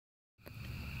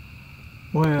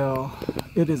Well,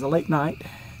 it is a late night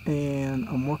and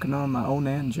I'm working on my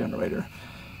Onan generator.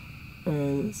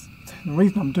 The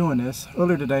reason I'm doing this,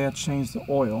 earlier today I changed the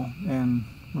oil, and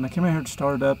when I came in here to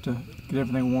start it up to get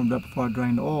everything warmed up before I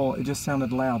drained the oil, it just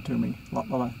sounded loud to me, a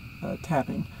lot of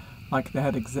tapping, like they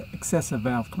had excessive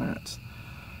valve clearance.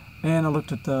 And I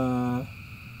looked at the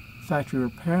factory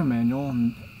repair manual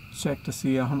and checked to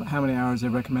see how many hours they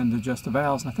recommend to adjust the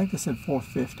valves, and I think they said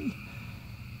 450.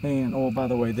 And oh, by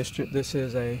the way, this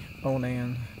is a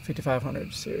Onan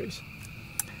 5500 series.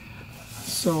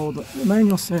 So the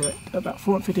manual said about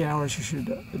 450 hours you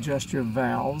should adjust your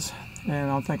valves,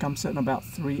 and I think I'm setting about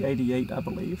 388, I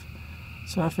believe.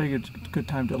 So I figured it's a good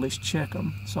time to at least check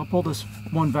them. So I pulled this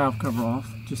one valve cover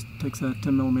off, just takes a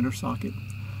 10mm socket,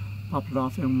 popped it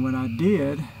off, and when I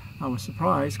did, I was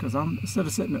surprised because instead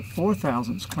of sitting at 4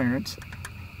 thousandths clearance,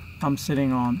 I'm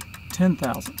sitting on 10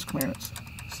 thousandths clearance.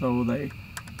 So they're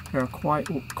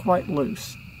quite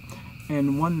loose.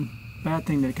 And one bad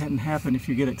thing that can happen if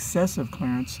you get excessive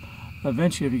clearance,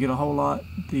 eventually if you get a whole lot,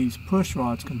 these push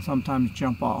rods can sometimes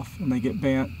jump off and they get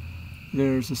bent.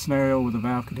 There's a scenario where the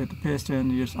valve could hit the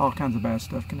piston, just all kinds of bad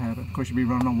stuff can happen. Of course, you'd be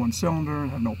running on one cylinder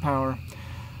and have no power.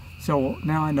 So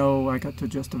now I know I got to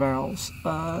adjust the valves.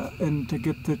 And to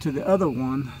get to the other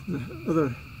one, the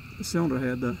other cylinder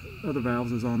head, the other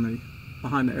valves is on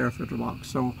behind the air filter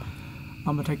box. So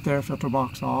I'm going to take the air filter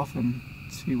box off and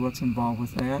see what's involved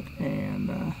with that,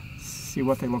 and see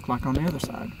what they look like on the other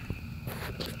side.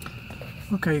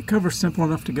 Okay, cover's simple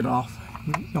enough to get off.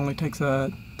 It only takes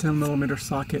a 10mm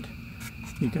socket.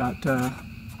 You got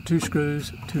 2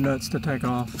 screws, 2 nuts to take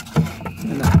off,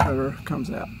 and that cover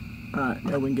comes out. Alright,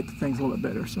 now we can get the things a little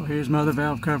bit better. So here's my other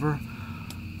valve cover,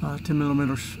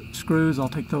 10mm screws. I'll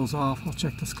take those off. I'll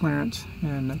check this clearance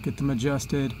and get them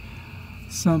adjusted.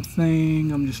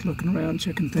 I'm just looking around,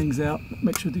 checking things out,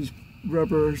 make sure these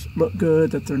rubbers look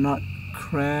good, that they're not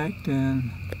cracked, and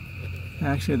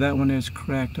actually that one is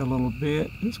cracked a little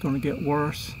bit. It's going to get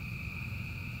worse,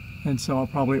 and so I'll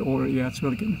probably order, yeah, it's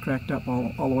really getting cracked up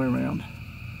all the way around.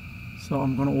 So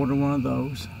I'm going to order one of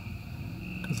those,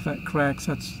 because if that cracks,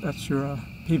 that's your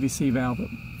PVC valve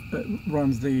that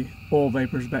runs the oil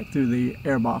vapors back through the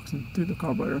air box and through the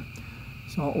carburetor.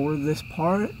 So I'll order this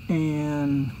part,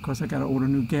 and of course I got to order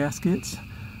new gaskets.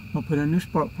 I'll put in new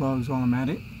spark plugs while I'm at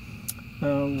it.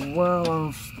 While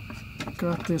I've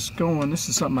got this going, this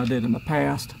is something I did in the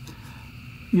past.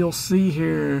 You'll see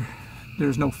here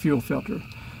there's no fuel filter.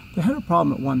 They had a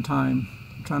problem at one time.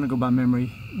 I'm trying to go by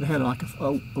memory. They had like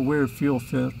a weird fuel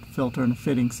filter and a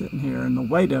fitting sitting here, and the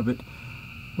weight of it,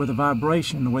 with the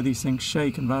vibration, the way these things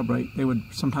shake and vibrate, they would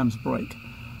sometimes break.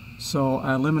 So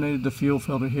I eliminated the fuel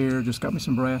filter here, just got me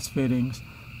some brass fittings,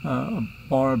 a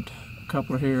barbed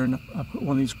coupler here, and I put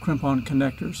one of these crimp-on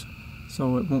connectors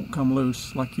so it won't come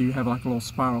loose like you have like a little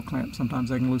spiral clamp. Sometimes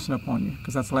they can loosen up on you,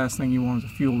 because that's the last thing you want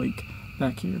is a fuel leak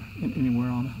back here anywhere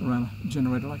around a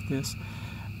generator like this.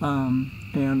 And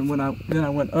then I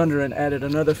went under and added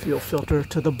another fuel filter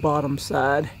to the bottom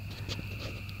side.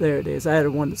 There it is. I added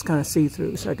one that's kind of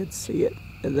see-through so I could see it.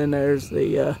 And then there's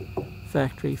the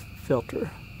factory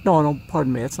filter. No,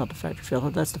 pardon me, that's not the factory filter,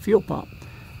 that's the fuel pump.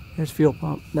 There's the fuel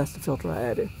pump, that's the filter I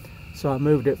added. So I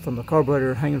moved it from the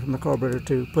carburetor, hanging from the carburetor,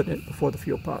 to putting it before the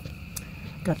fuel pump.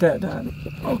 Got that done.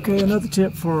 Okay, another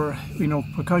tip for,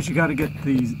 because you got to get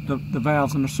the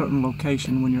valves in a certain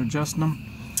location when you're adjusting them,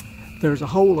 there's a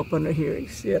hole up under here. You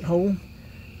see that hole?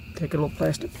 Take a little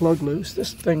plastic plug loose,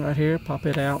 this thing right here, pop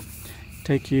it out.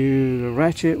 Take you a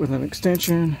ratchet with an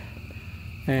extension,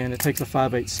 and it takes a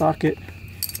 5/8 socket.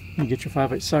 You get your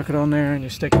 5/8 socket on there and you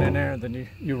stick it in there, and then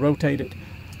you rotate it,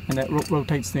 and that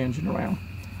rotates the engine around.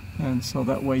 And so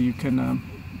that way you can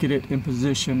get it in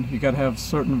position. You got to have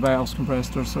certain valves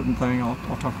compressed or a certain thing. I'll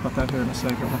talk about that here in a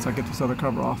second once I get this other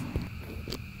cover off.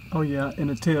 Oh yeah,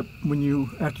 and a tip,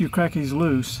 after you crack these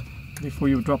loose, before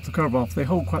you drop the cover off, they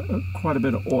hold quite a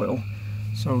bit of oil.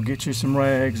 So get you some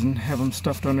rags and have them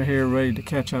stuffed under here ready to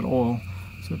catch that oil,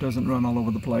 so it doesn't run all over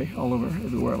the place,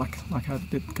 everywhere, like I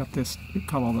got this. It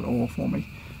caught all that oil for me.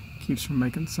 Keeps from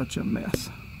making such a mess.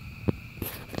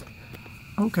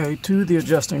 Okay, to the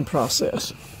adjusting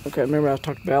process. Okay, remember I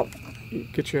talked about, you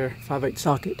get your 5/8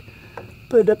 socket,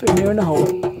 put it up in here in the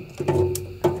hole.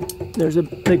 There's a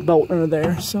big bolt under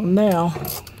there. So now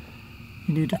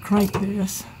you need to crank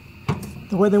this.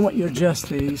 The way they want you to adjust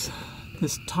these,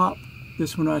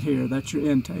 this one right here, that's your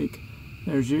intake.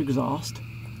 There's your exhaust.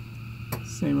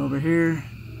 Same over here.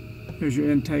 Here's your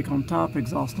intake on top,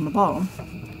 exhaust on the bottom.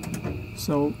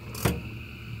 So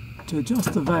to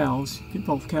adjust the valves, get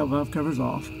both valve covers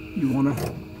off, you want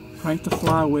to crank the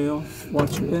flywheel,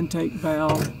 watch your intake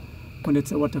valve when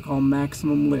it's at what they call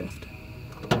maximum lift.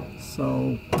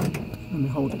 So let me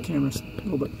hold the camera a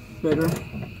little bit better.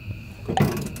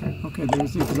 Okay,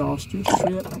 there's the exhaust just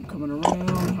trip. I'm coming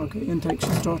around. Okay, intake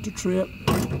should start to trip.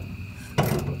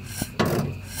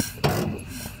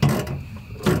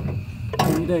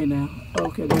 Any day now.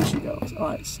 Okay, there she goes.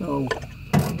 Alright, so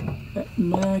at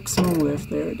maximum lift,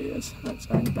 there it is. That's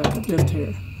our backup lift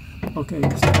here. Okay,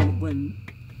 so when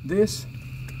this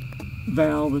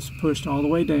valve is pushed all the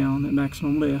way down at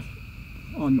maximum lift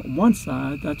on one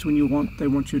side, that's when they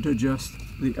want you to adjust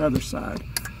the other side,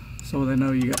 so they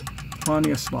know you got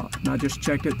plenty of slop. And I just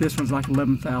checked it. This one's like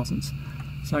 11 thousandths,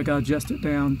 so I got to adjust it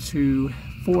down to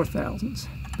 4 thousandths.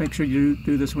 Make sure you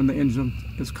do this when the engine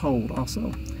is cold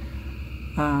also,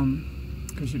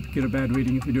 because you get a bad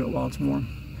reading if you do it while it's warm.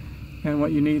 And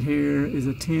what you need here is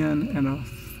a 10 and a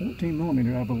 14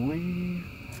 millimeter, I believe.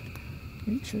 Let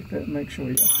me check that and make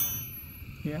sure.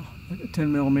 Yeah, like a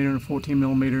 10 millimeter and a 14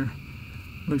 millimeter.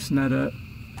 Loosen that up.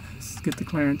 Get the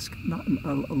clearance, not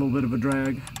a little bit of a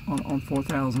drag on 4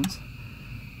 thousandths.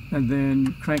 And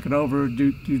then crank it over,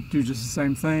 do just the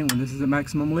same thing. When this is at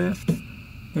maximum lift,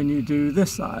 then you do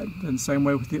this side. Then same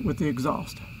way with the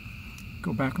exhaust.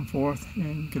 Go back and forth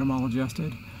and get them all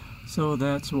adjusted. So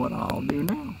that's what I'll do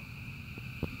now.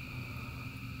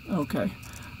 Okay,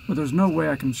 but there's no way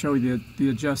I can show you the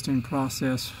adjusting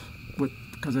process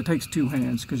because it takes 2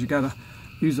 hands, because you gotta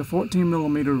use a 14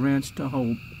 millimeter wrench to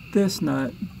hold this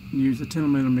nut, use a 10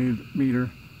 millimeter,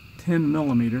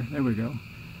 there we go,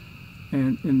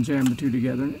 and jam the two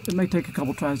together. It may take a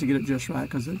couple tries to get it just right,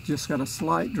 because it just got a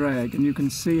slight drag, and you can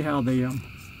see how you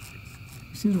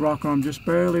see the rocker arm just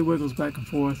barely wiggles back and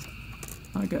forth.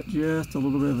 I got just a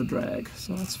little bit of a drag,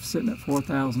 so it's sitting at 4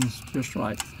 thousandths just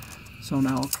right. So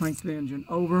now I'll crank the engine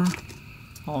over.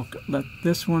 I'll let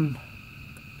this one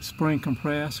spring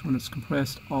compress. When it's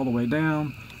compressed all the way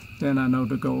down, then I know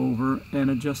to go over and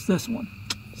adjust this one.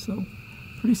 So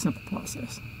pretty simple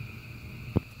process.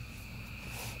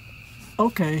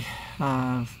 Okay,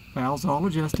 valves all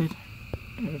adjusted.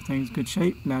 Everything's good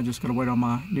shape. Now just gotta wait on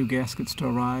my new gaskets to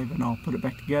arrive and I'll put it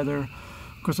back together.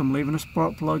 Of course, I'm leaving the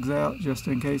spark plugs out just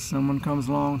in case someone comes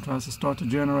along, tries to start the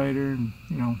generator, and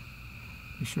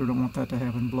you sure don't want that to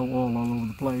happen, blow oil all over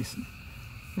the place.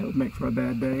 That would make for a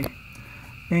bad day.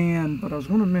 But I was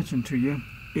going to mention to you,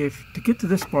 to get to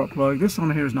this spark plug, this on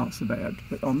here is not so bad,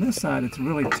 but on this side it's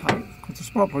really tight. Of course, the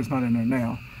spark plug's not in there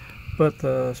now, but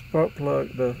the spark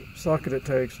plug, the socket it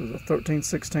takes was a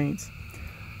 13/16,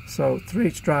 so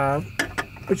 3/8 drive.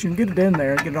 But you can get it in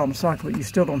there, get it on the socket, but you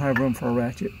still don't have room for a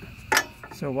ratchet.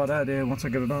 So what I did, once I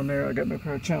get it on there, I got my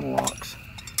pair of channel locks.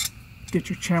 Get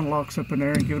your channel locks up in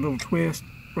there and give it a little twist,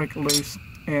 break it loose,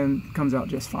 and it comes out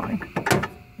just fine.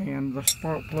 And the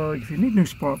spark plug, if you need new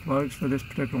spark plugs for this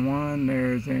particular one,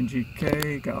 there's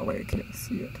NGK. Golly, I can't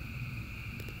see it.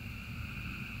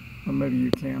 Or maybe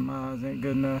you can. My eyes ain't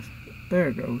good enough. There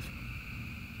it goes.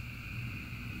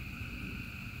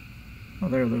 Oh,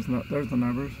 there's the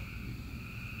numbers.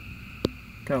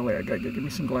 Golly, I gotta give me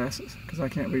some glasses because I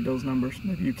can't read those numbers.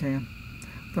 Maybe you can.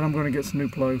 But I'm going to get some new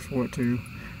plugs for it too.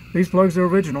 These plugs are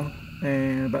original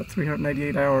and about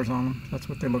 388 hours on them. That's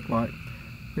what they look like.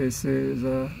 This is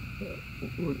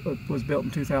was built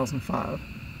in 2005,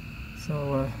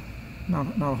 so not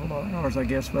a whole lot of hours, I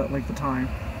guess, for that length of time.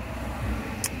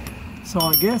 So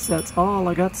I guess that's all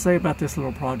I got to say about this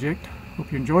little project.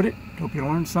 Hope you enjoyed it. Hope you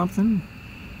learned something.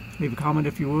 Leave a comment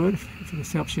if you would, if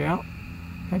this helps you out.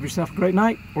 Have yourself a great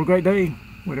night or a great day,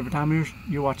 whatever time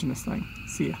you're watching this thing.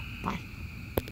 See ya. Bye.